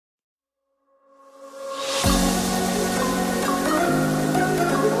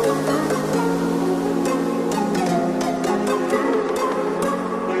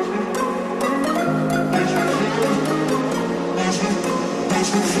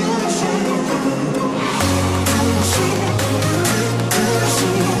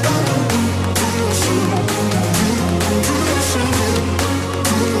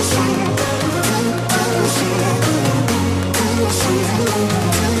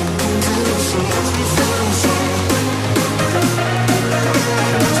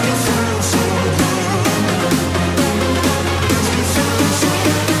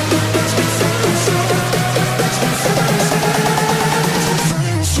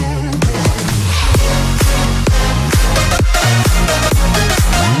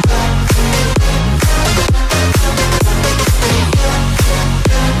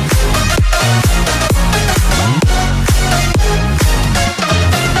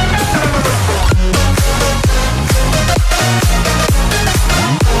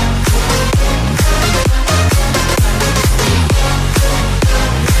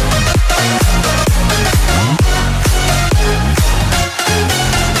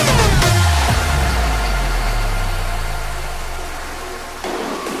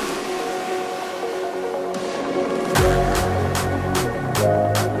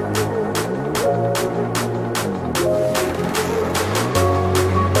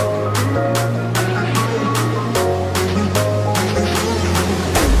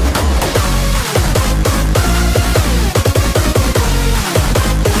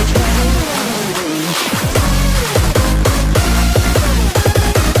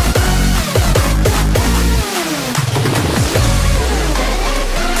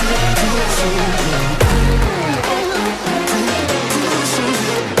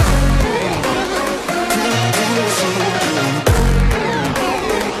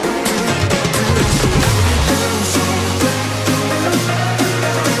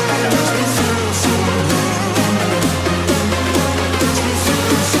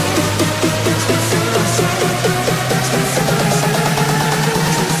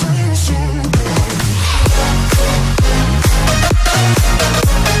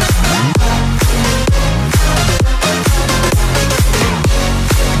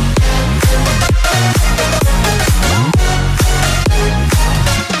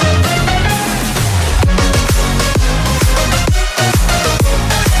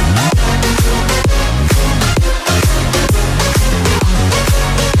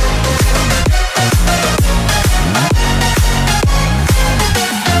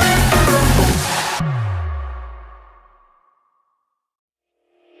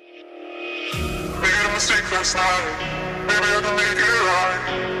mistake last night. Maybe I can make it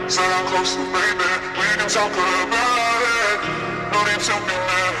right. Sit down close to baby, we can talk about it. No need to be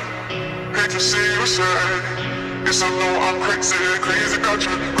mad. Hate to see you sad. Yes, I know I'm crazy, crazy about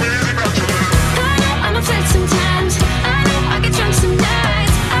you, crazy about you. I know I'm upset sometimes. I know I get drunk some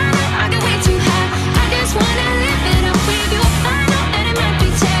nights. I know I get way too high. I just wanna live it up with you. I know that it might be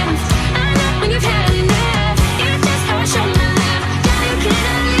tough. I know when you've had enough. It's just how I show my love. Darling, can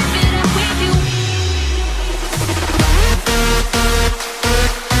I live it up with you? With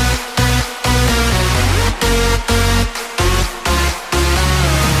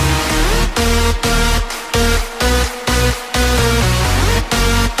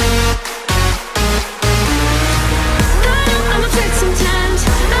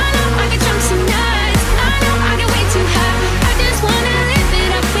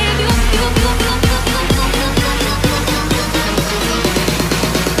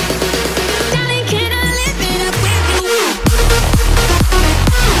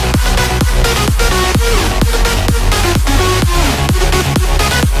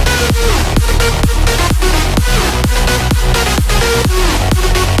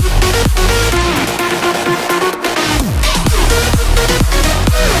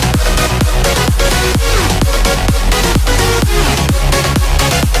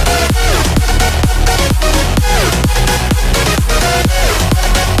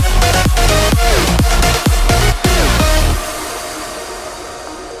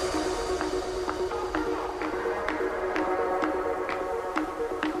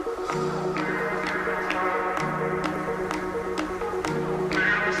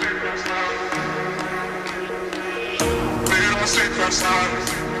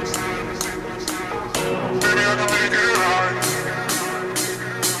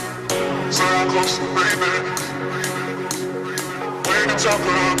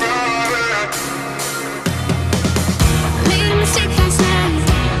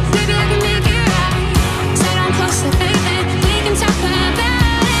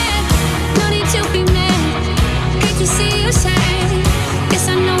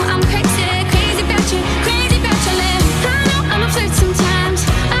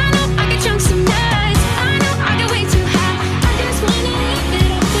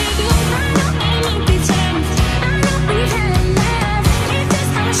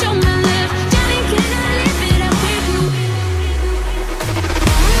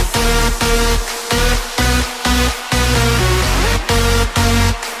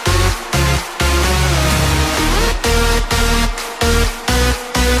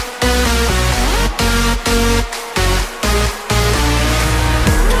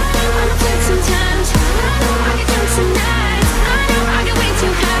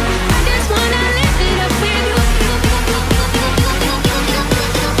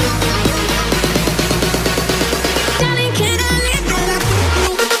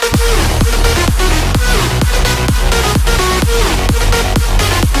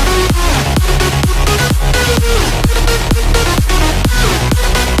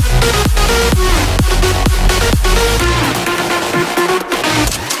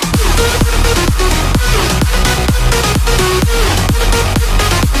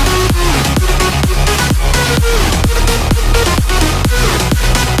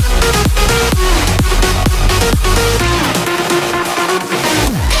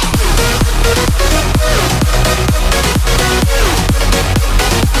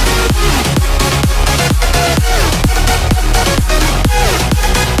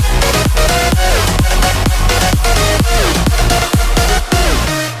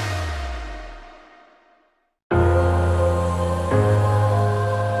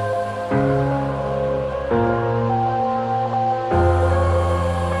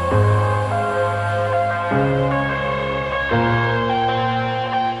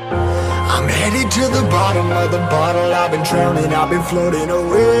bottom of the bottle, I've been drowning, I've been floating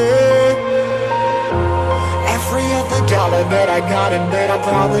away. Every other dollar that I got in bed, I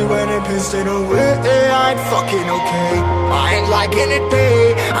probably went and pissed it away. I ain't fucking okay, I ain't liking it,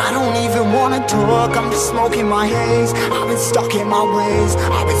 babe. I don't even wanna talk, I'm just smoking my haze. I've been stuck in my ways,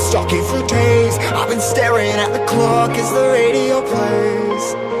 I've been stuck here for days. I've been staring at the clock as the radio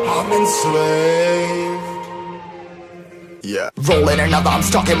plays. I'm enslaved. Yeah, rolling another, I'm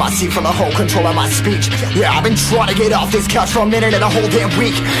stuck in my seat from the whole control of my speech. Yeah, I've been trying to get off this couch for a minute and a whole damn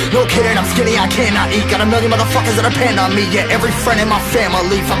week. No kidding, I'm skinny, I cannot eat. Got a million motherfuckers that depend on me. Yeah, every friend in my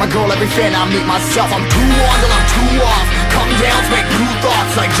family, from a girl, every fan I meet myself. I'm too on till I'm too off. Come down to make new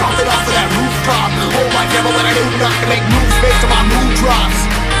thoughts, like jumping off of that rooftop. Oh my devil, when I do nothing to make moves based on my mood drops.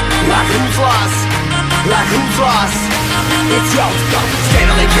 Like who's lost? Like who's lost? It's yo,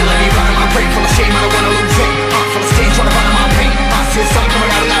 steadily killing me, running my brain full of shame, I don't wanna lose it. Full of stage, trying to run my pain. See the sun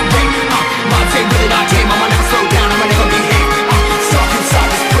coming out of that rain. My day really not tame, I'ma never slow down, I'ma never behave. Stuck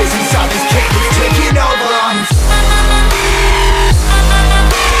inside this prison, inside this cage, it's taking over.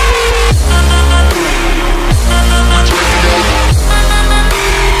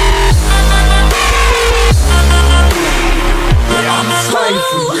 Yeah, I'm a slave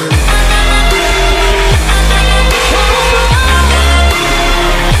for you.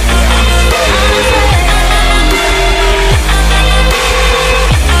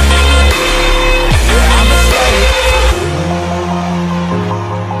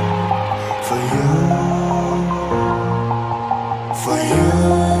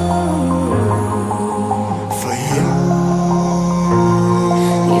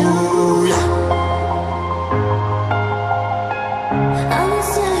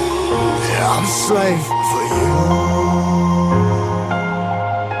 Slave for you.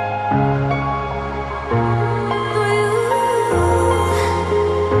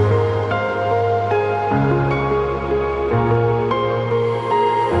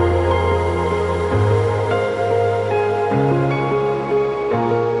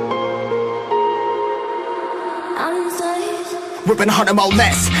 Ripping harder, more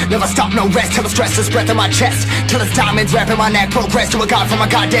less. Never stop, no rest. Till the stress is breath in my chest. Till it's diamonds wrapping my neck. Progress to a god from a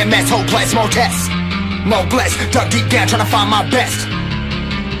goddamn mess. Hopeless, more tests, more blessed. Dug deep down, trying to find my best.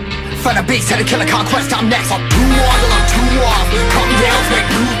 Find a beast, had to kill a conquest. I'm next. I'm too on till I'm too off. Come down to make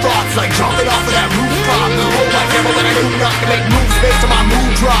new thoughts, like jumping off of that rooftop. Oh my devil, when I do nothing to make moves based on my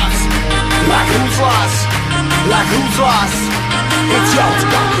mood drops. Like who's lost? Like who's lost? It's yo,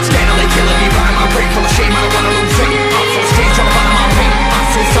 steadily killing me, running my brain full of shame, I don't wanna lose it. I'm full of stage, trying to run my pain.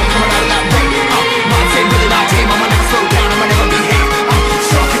 See the sun coming out of that rain. My day really not tame, I'ma never slow down, I'ma never behave.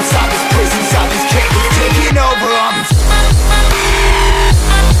 Stuck inside this prison, inside this cage, it's taking over.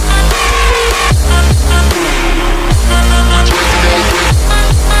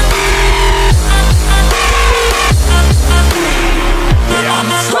 Yeah,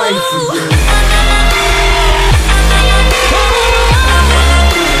 I'm a slave for you.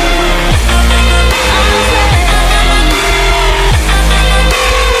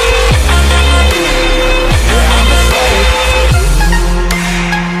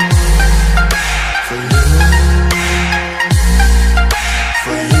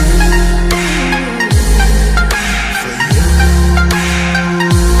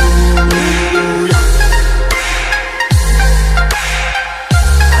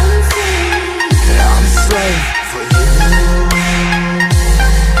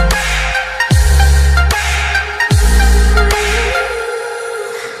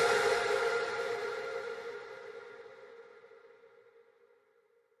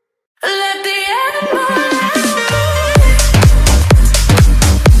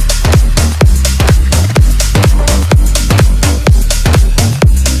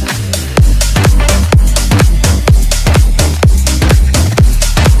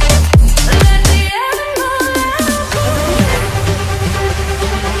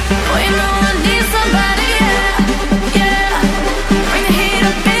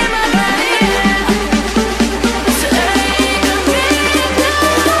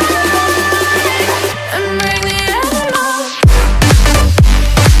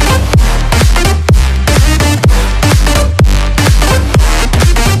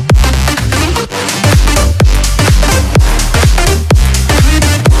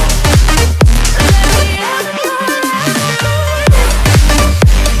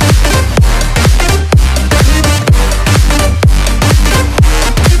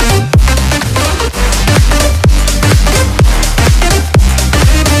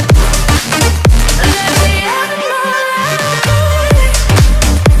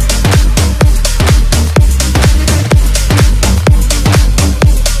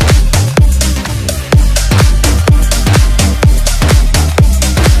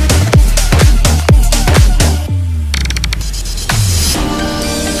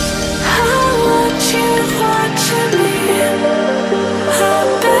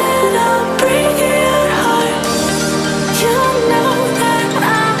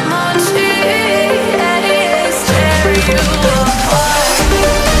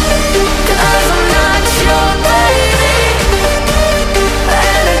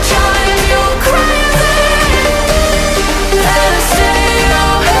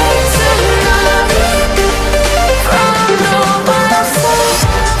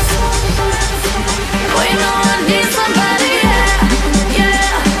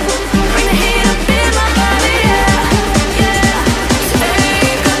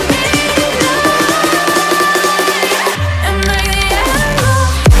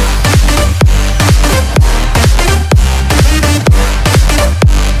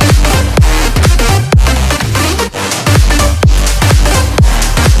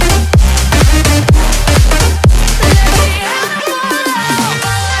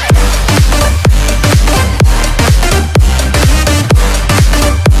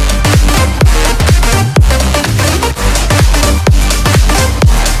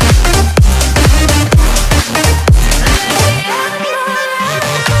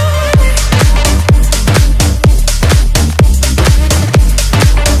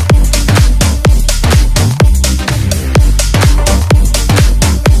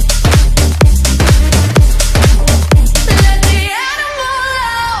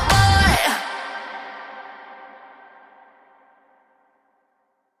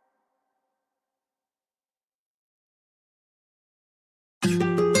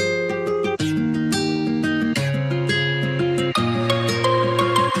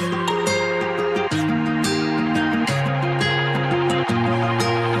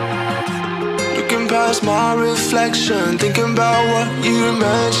 lost my reflection, thinking about what you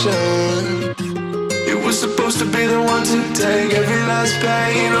mentioned. You were supposed to be the one to take every last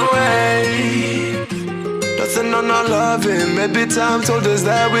pain away. Nothing on our loving, maybe time told us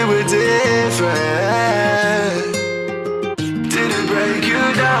that we were different. Did it break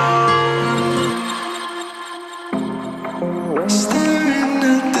you down? Staring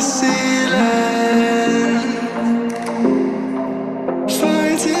at the ceiling,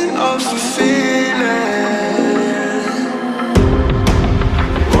 fighting off the feeling.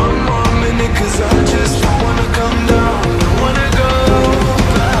 One more minute, 'cause I just don't wanna come down. Don't wanna go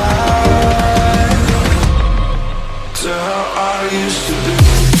back to how I used to be.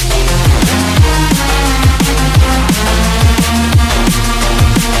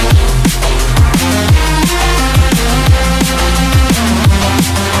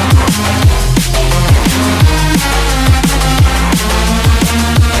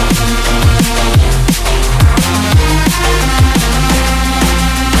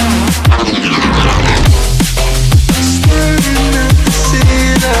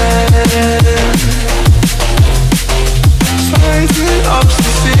 Fighting up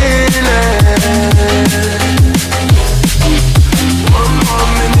the feeling. One more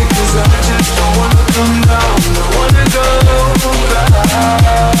minute, 'cause I just don't wanna come down. Don't wanna go back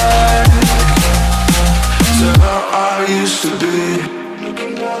to how I used to be.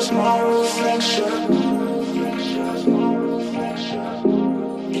 Looking past my reflection,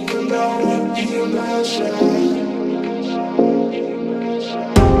 thinking about what you mentioned.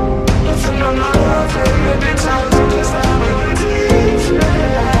 Nothing on my life, maybe time to just have a different.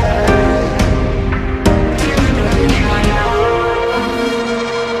 Didn't break you down.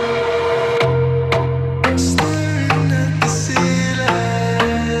 Staring at the ceiling,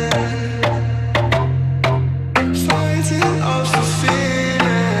 fighting off the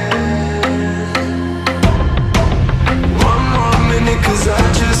feeling. One more minute, 'cause I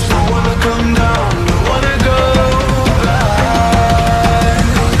just don't wanna come down. Don't wanna go back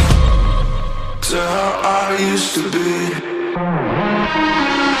to how I used to be.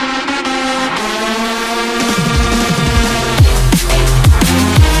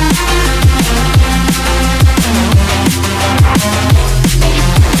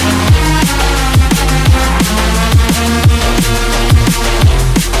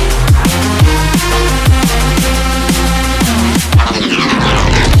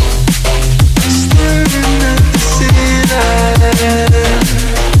 Staring at the ceiling,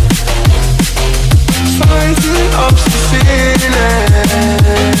 fighting up the feeling.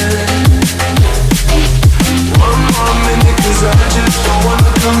 One more minute, 'cause I just don't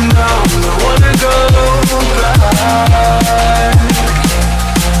wanna come down. Don't wanna go back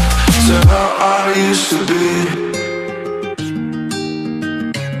to how I used to be.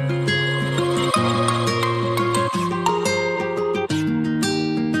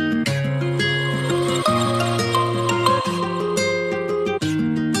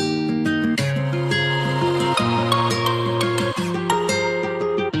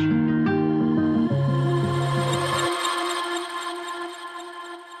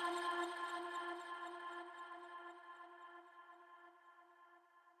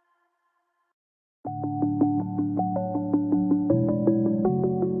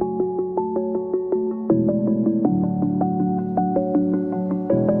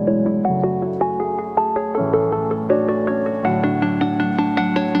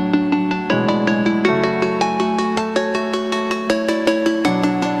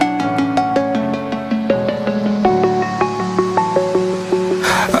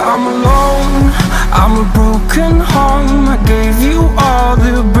 I'm alone, I'm a broken home. I gave you all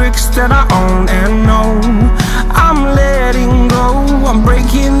the bricks that I own and know. I'm letting go, I'm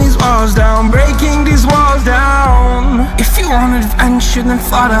breaking these walls down, breaking these walls down. If you want adventure, then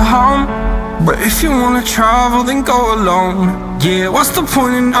fly to home. But if you wanna travel, then go alone. Yeah, what's the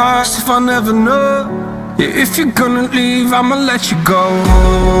point in us if I never know? Yeah, if you're gonna leave, I'ma let you go.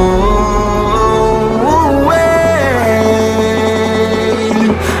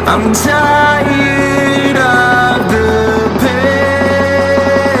 I'm tired of the pain.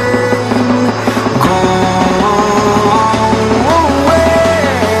 Go away.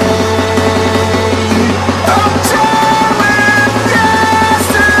 I'm tired of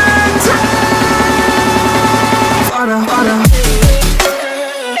yesterday. Fada, fada.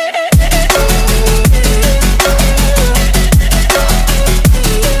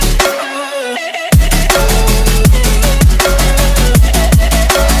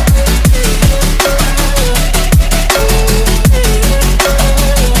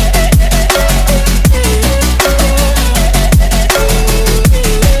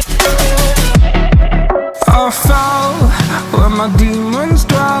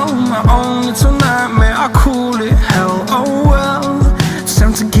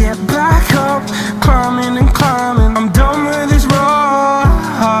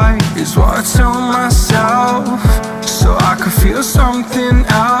 something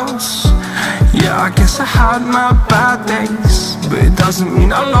else. Yeah, I guess I had my bad days, but it doesn't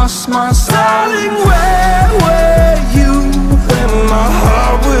mean I lost my style. Darling, where were you when my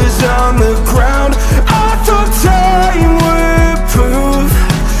heart was on the ground? I thought time would prove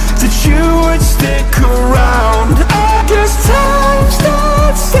that you would stick around. I guess time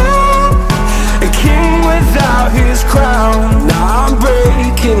stood still, a king without his crown. Now I'm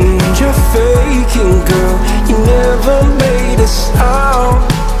breaking and you're faking, girl. You never made a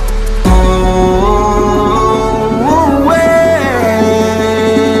sound. Oh, wait,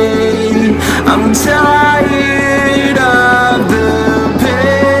 I'm tired of the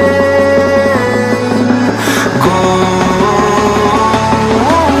pain. Go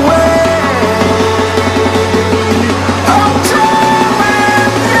away. I'm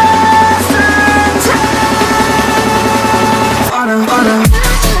doing yesterday. Father.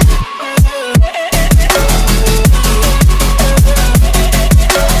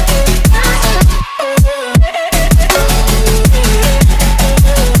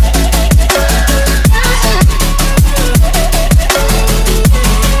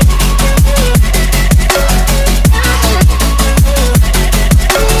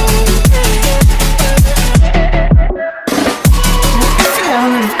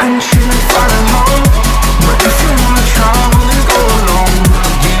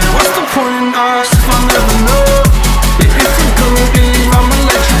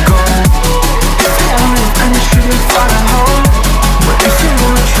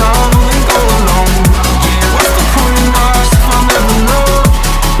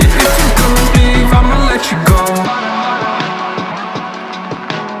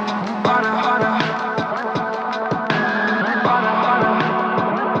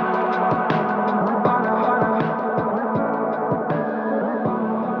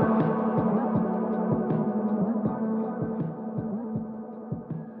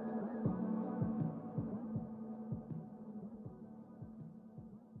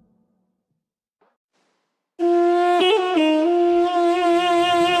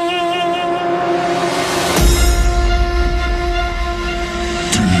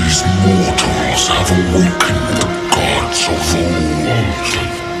 Mortals have awakened the gods of old.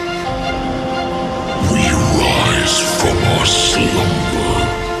 We rise from our slumber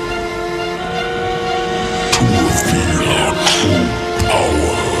to reveal our true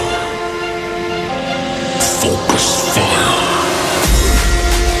power. Focus fire.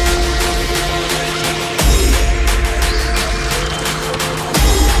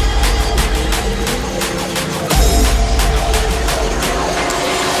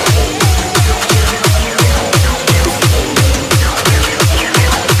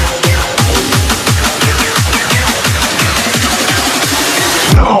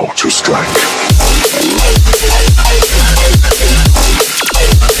 To strike.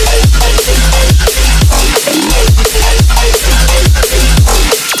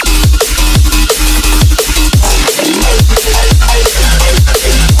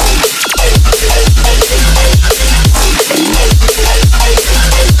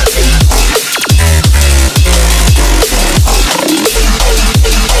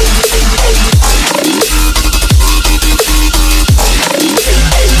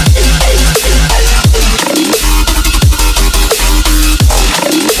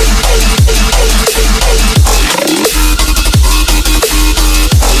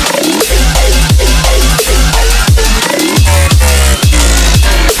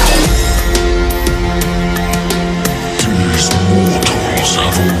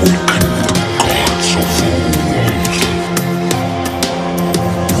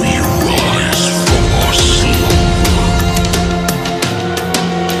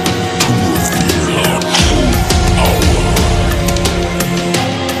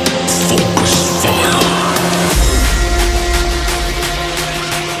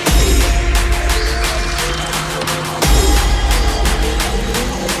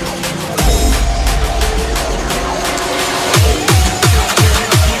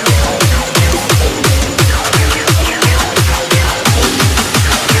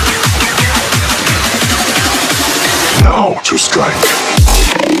 To strike.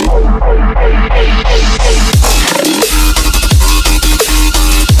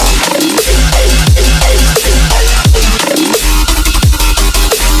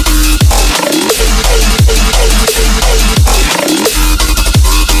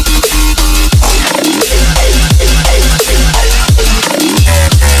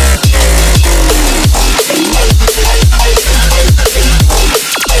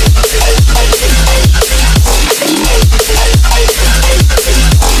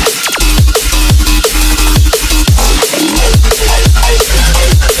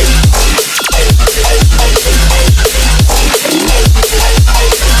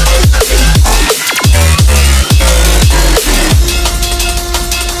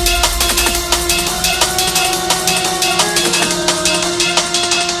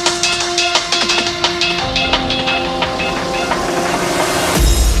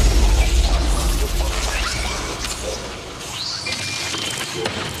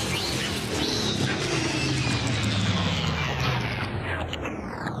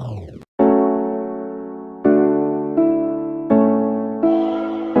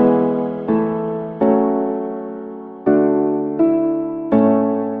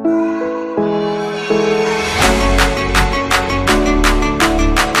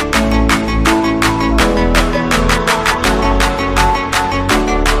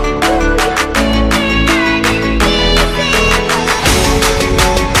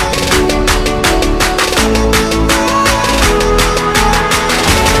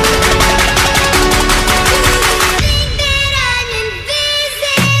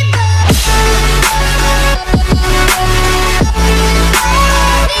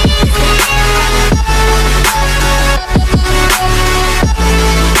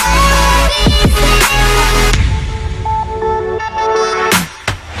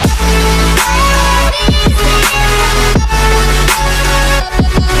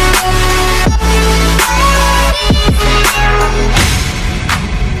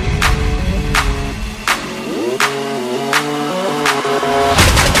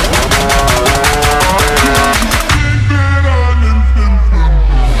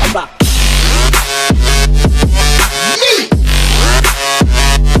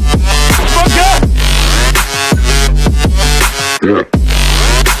 Yeah.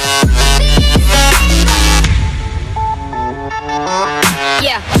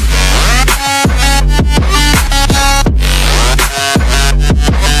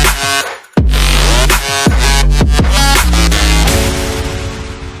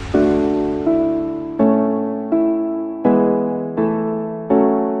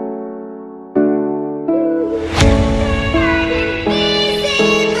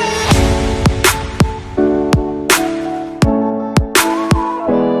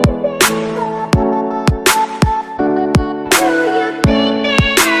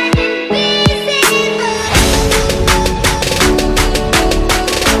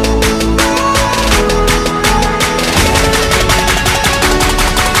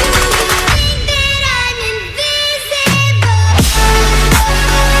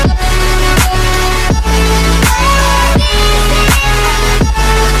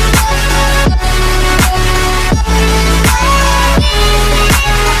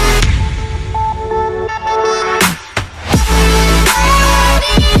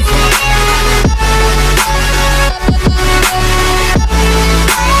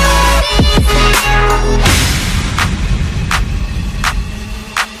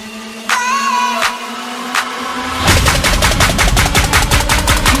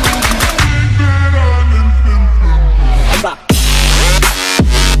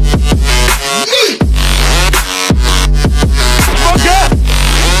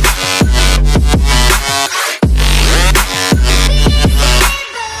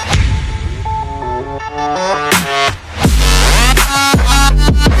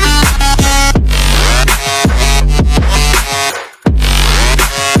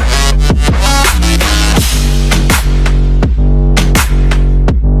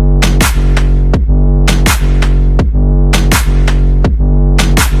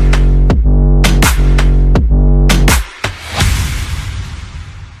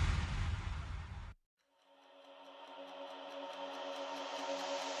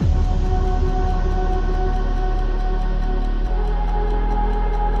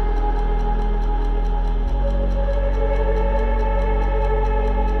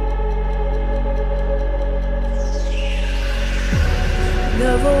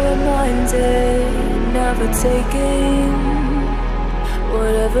 Never reminded, never taking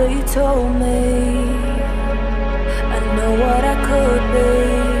whatever you told me. I know what I could be,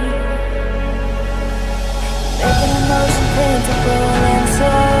 making emotion paintable and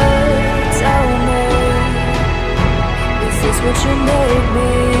so tell me, is this what you made me?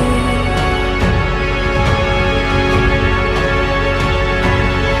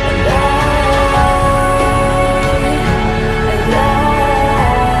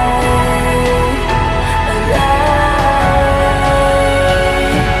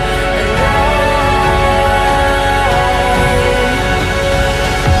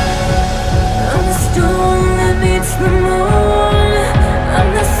 I'm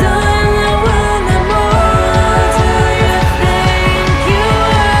the sun that will not more. Do you think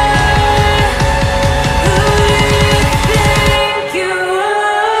you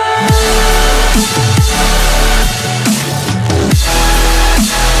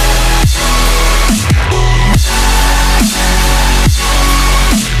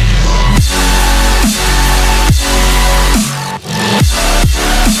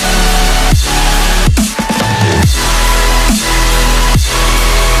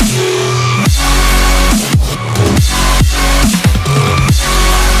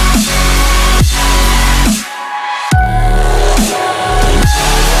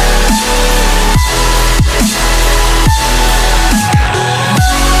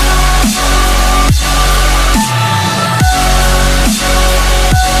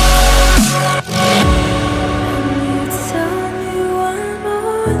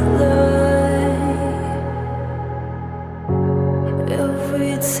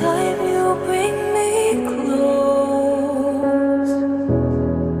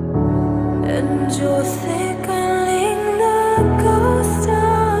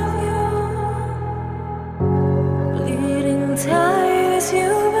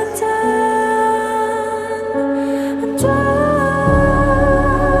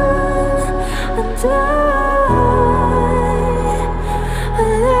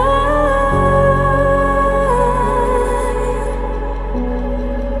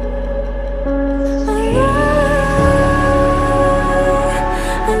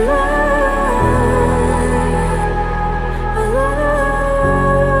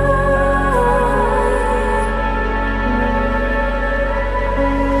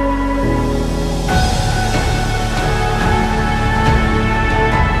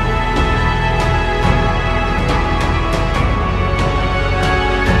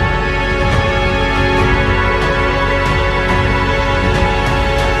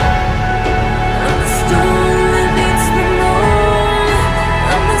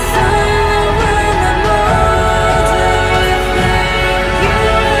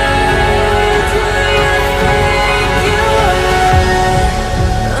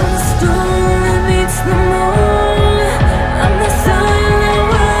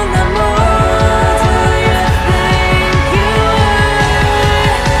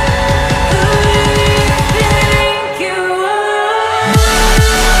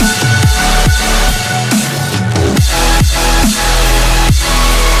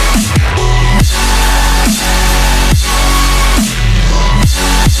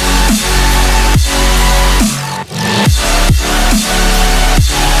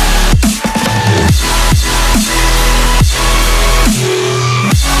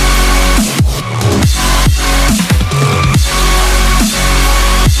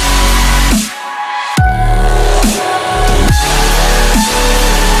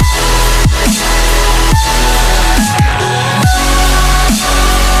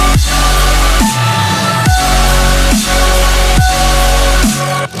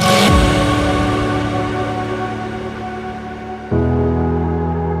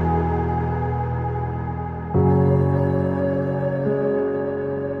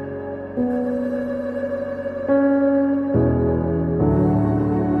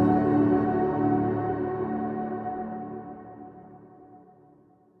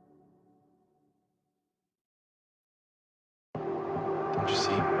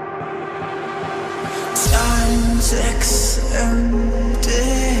Unisex and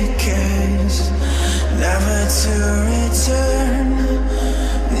decades, never to return,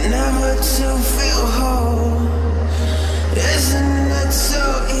 never to feel whole. Isn't it so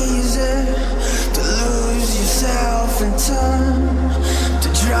easy to lose yourself in time, to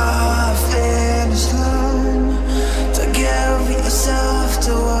draw a finish line, to give yourself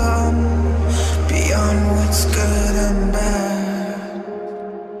to one beyond what's good and bad?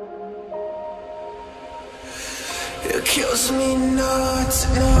 It kills me not to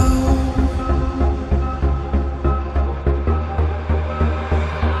know.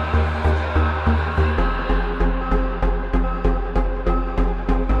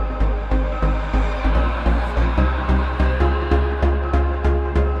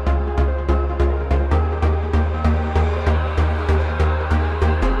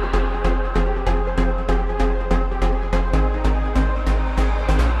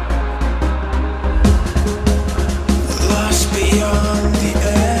 Beyond the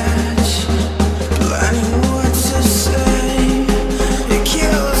edge, planning what to say. It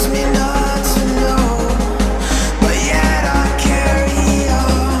kills me not to know, but yet I carry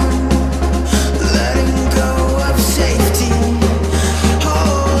on, letting go of safety,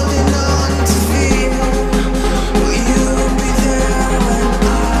 holding on to fear. Will you be there when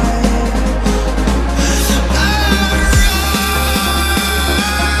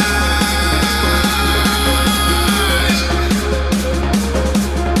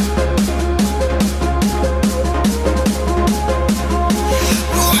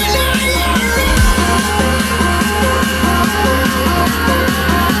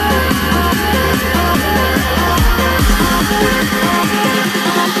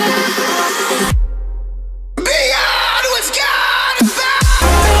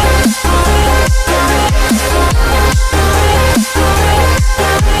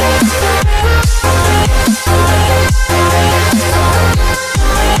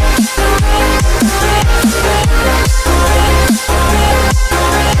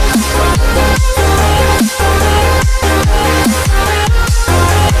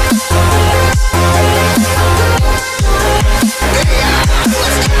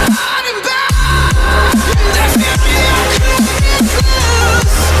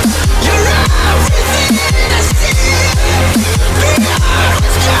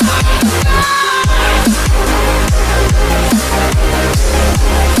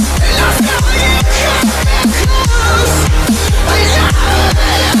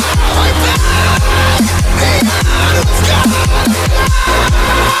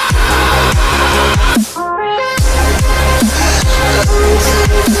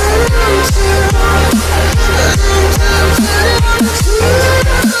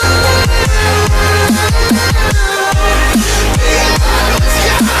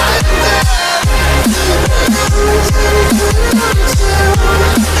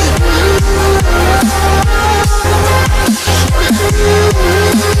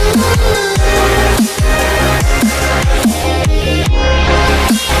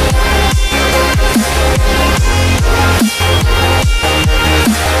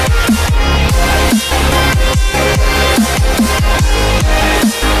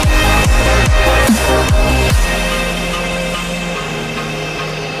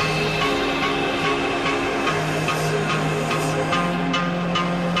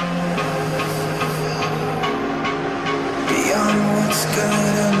what's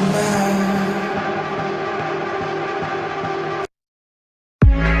good and bad?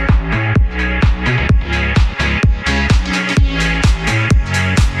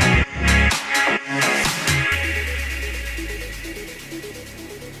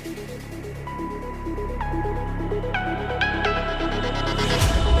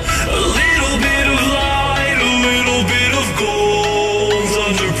 A little bit of light, a little bit of gold.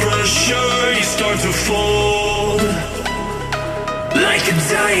 Under pressure, you start to fold like a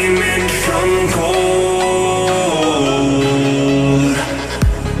diamond from gold.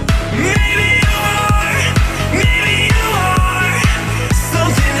 Maybe you are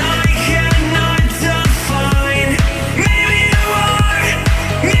something I cannot define. Maybe you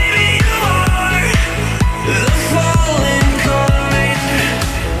are the fallen kind.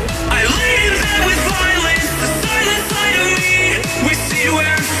 I lay in bed with violence, the silent side of me. We see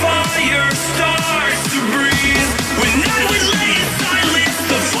where fire starts to breathe. When I would lay in silence,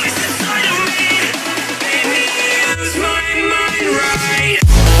 the voice inside of me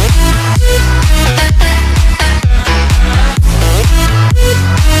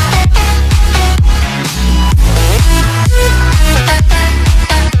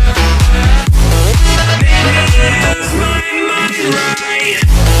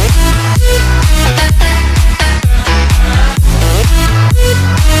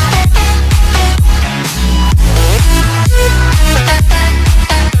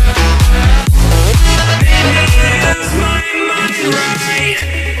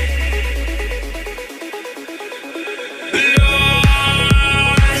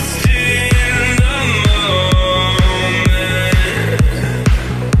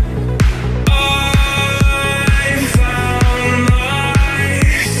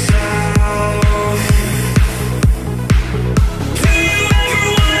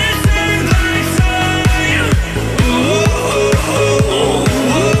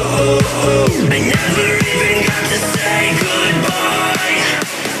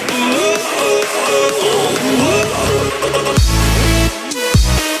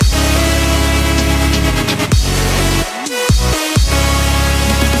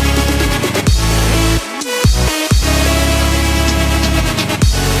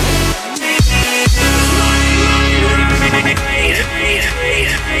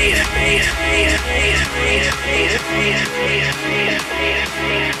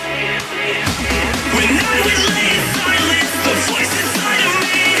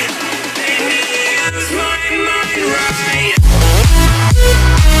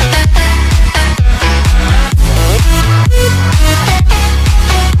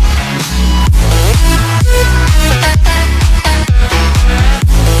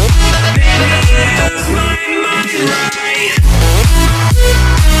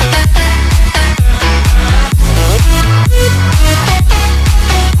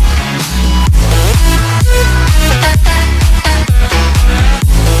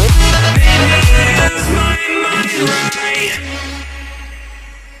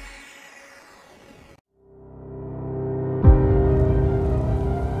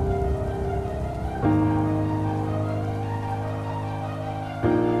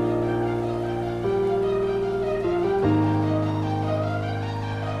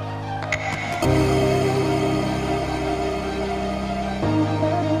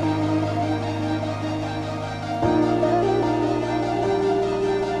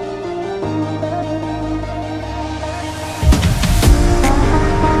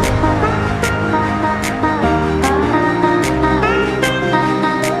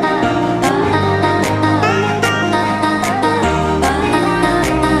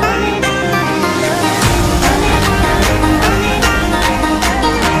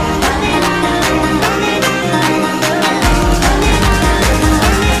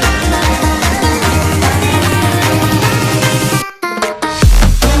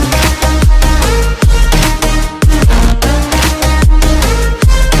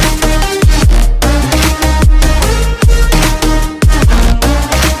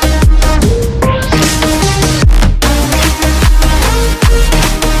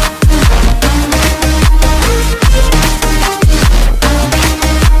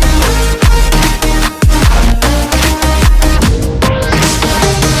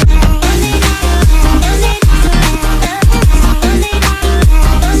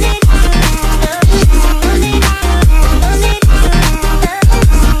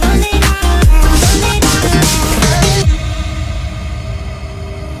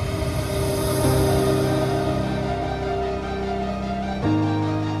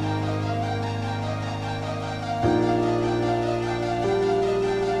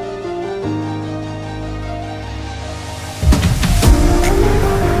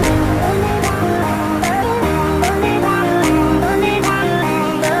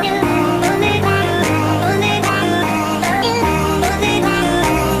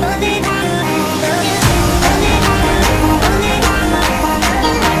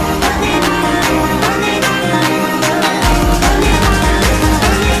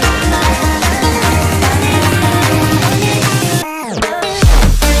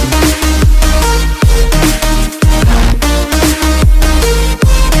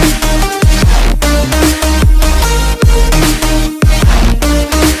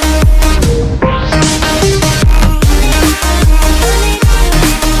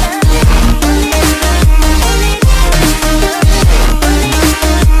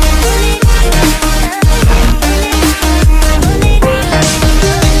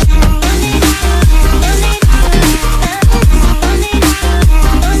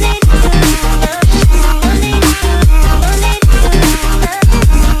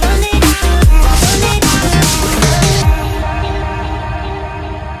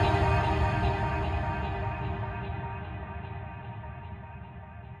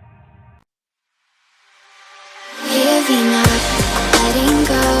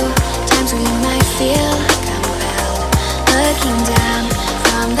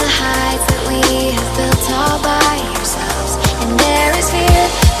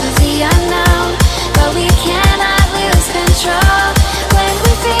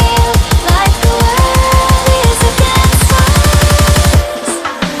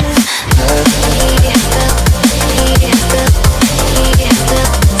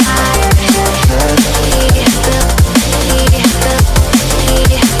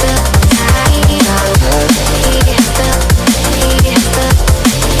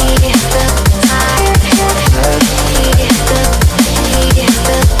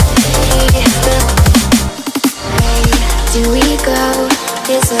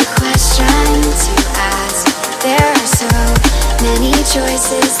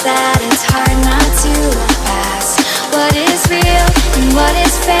choices that it's hard not to look past. What is real and what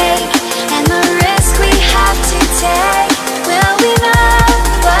is fake, and the risk we have to take. Will we know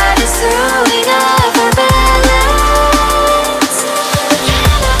what is throwing off our balance? We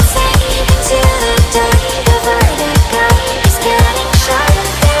cannot sink into the dark. The vertigo is getting sharper.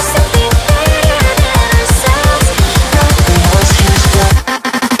 There's something bigger than ourselves. Nothing else can stop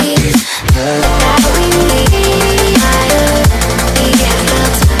that we need. We get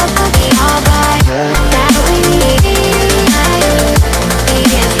built up, we all buy that we need. We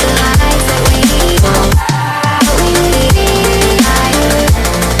get the life that we need. That we need.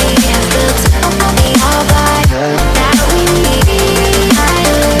 We get built up, we all buy that we need.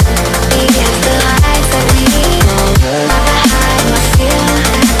 We get the life that we need. The high must feel,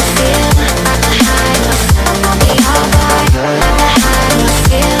 the high must we all buy. The high must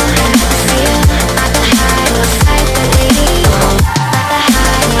feel, the high must fight that we need. The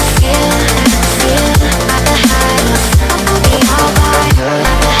high must feel, the high must we all buy.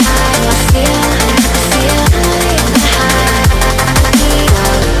 The high must feel, the high we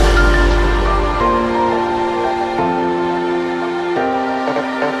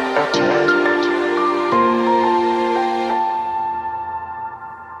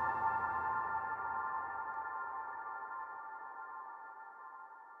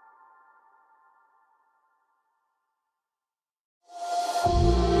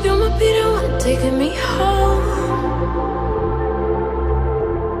You might be the one taking me home.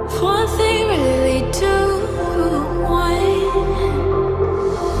 One thing really do one.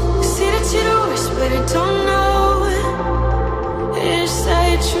 See that you're the worst, but I don't know. Is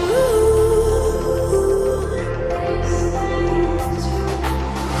that true?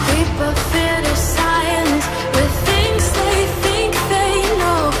 People fear the silence with things they think they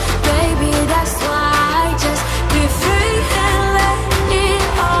know. Baby, that's why I just be free and let it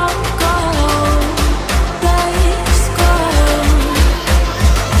all go. Let's go.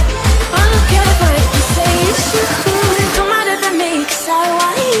 I don't care what you say, it's true. Don't matter to me, 'cause I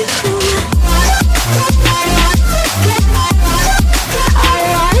want you.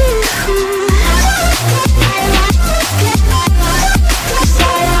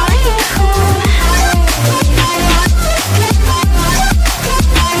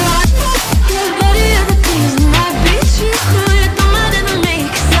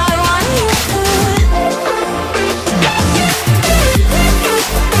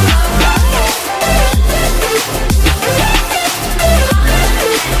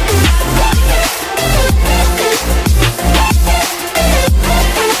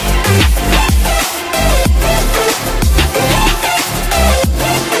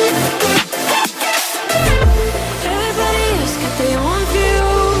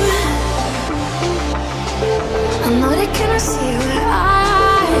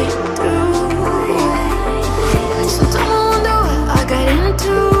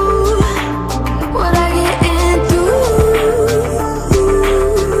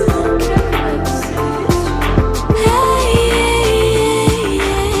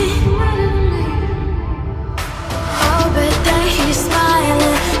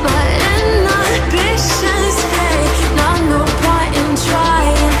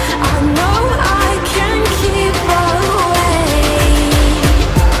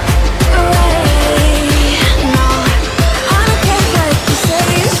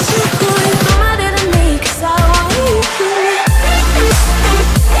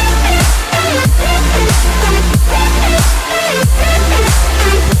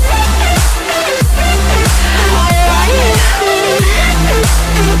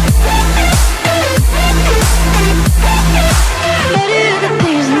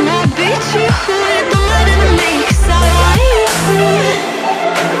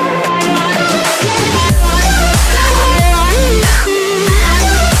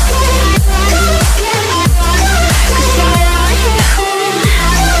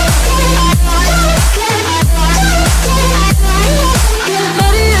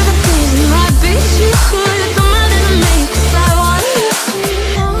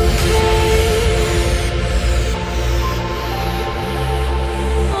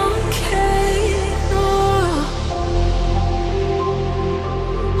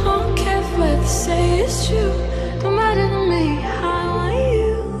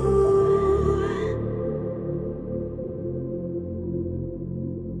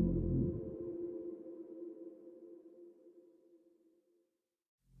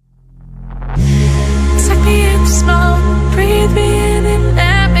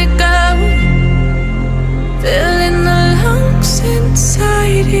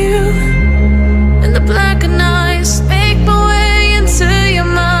 inside you, and the black and ice make my way into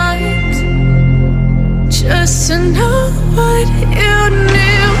what you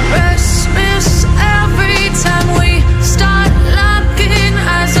knew. Restless every time we start looking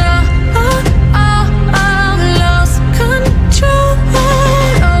as a lost control.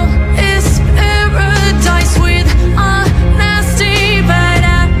 Oh, it's paradise with honesty, but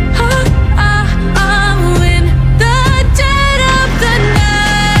I'm in the dead of the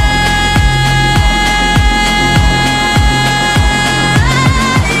night.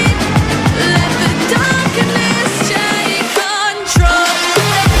 Let the darkness take control.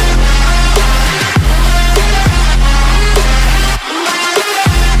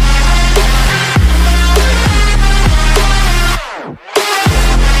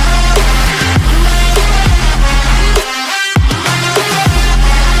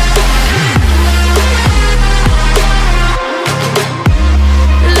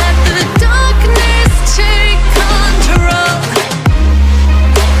 Let the darkness take control.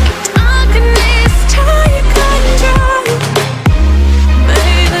 Darkness take control.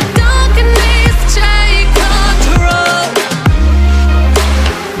 May the darkness take control.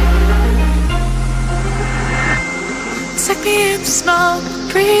 Take me in small,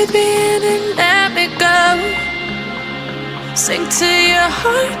 breathe me in and let me go. Sink to your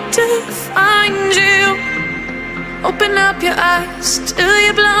heart to find you. Open up your eyes till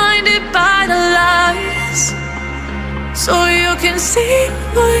you're blinded by the lies, so you can see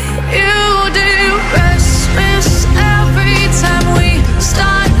what you do. Restless every time we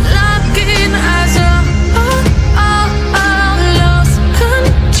start looking as a lost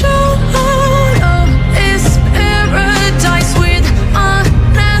control. Oh, it's paradise with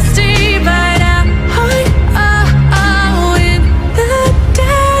honesty, but I'm in the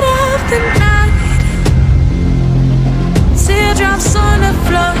dead of the night. Teardrops on the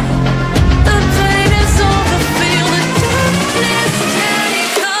floor, the pain is over. Feel the darkness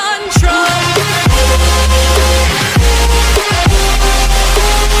take control.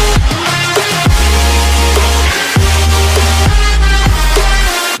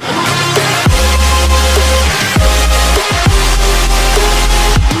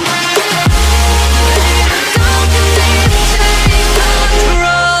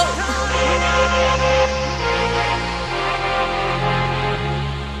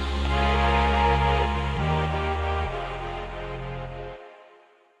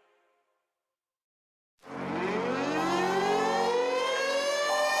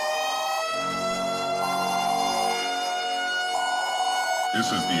 This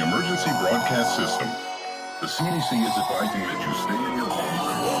is the emergency broadcast system. The CDC is advising that you stay in your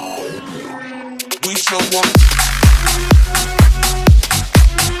home. We show up.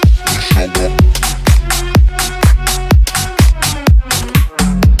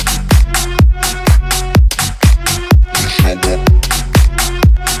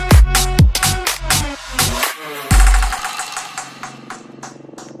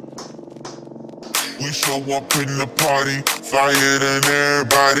 We show up in the party, flyer than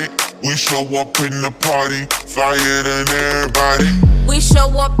everybody. We show up in the party, flyer than everybody. We show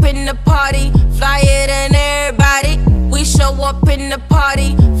up in the party, flyer than everybody. We show up in the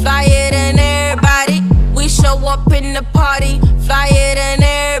party, flyer than everybody. We show up in the party, flyer than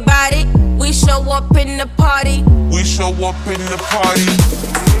everybody. We show up in the party. We show up in the party.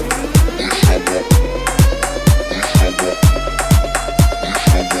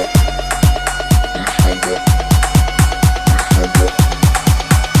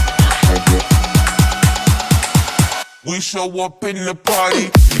 We show up in the party.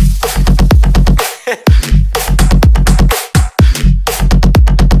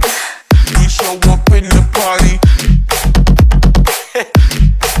 We show up in the party.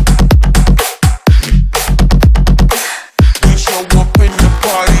 We show up in the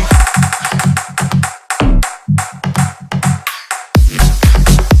party.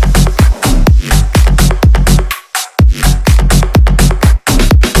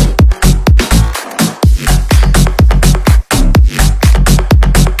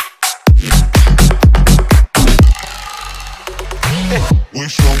 We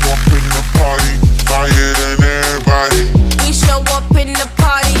show up in the party, flyer than everybody. We show up in the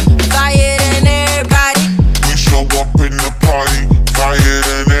party, flyer than everybody. We show up in the party, flyer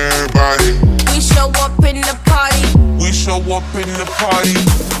than everybody. We show up in the party. We show up in the party.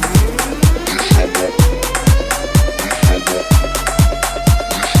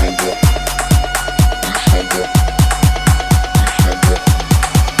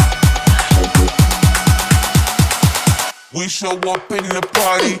 We show up in the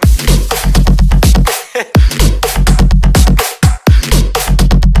party.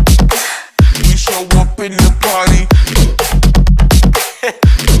 We show up in the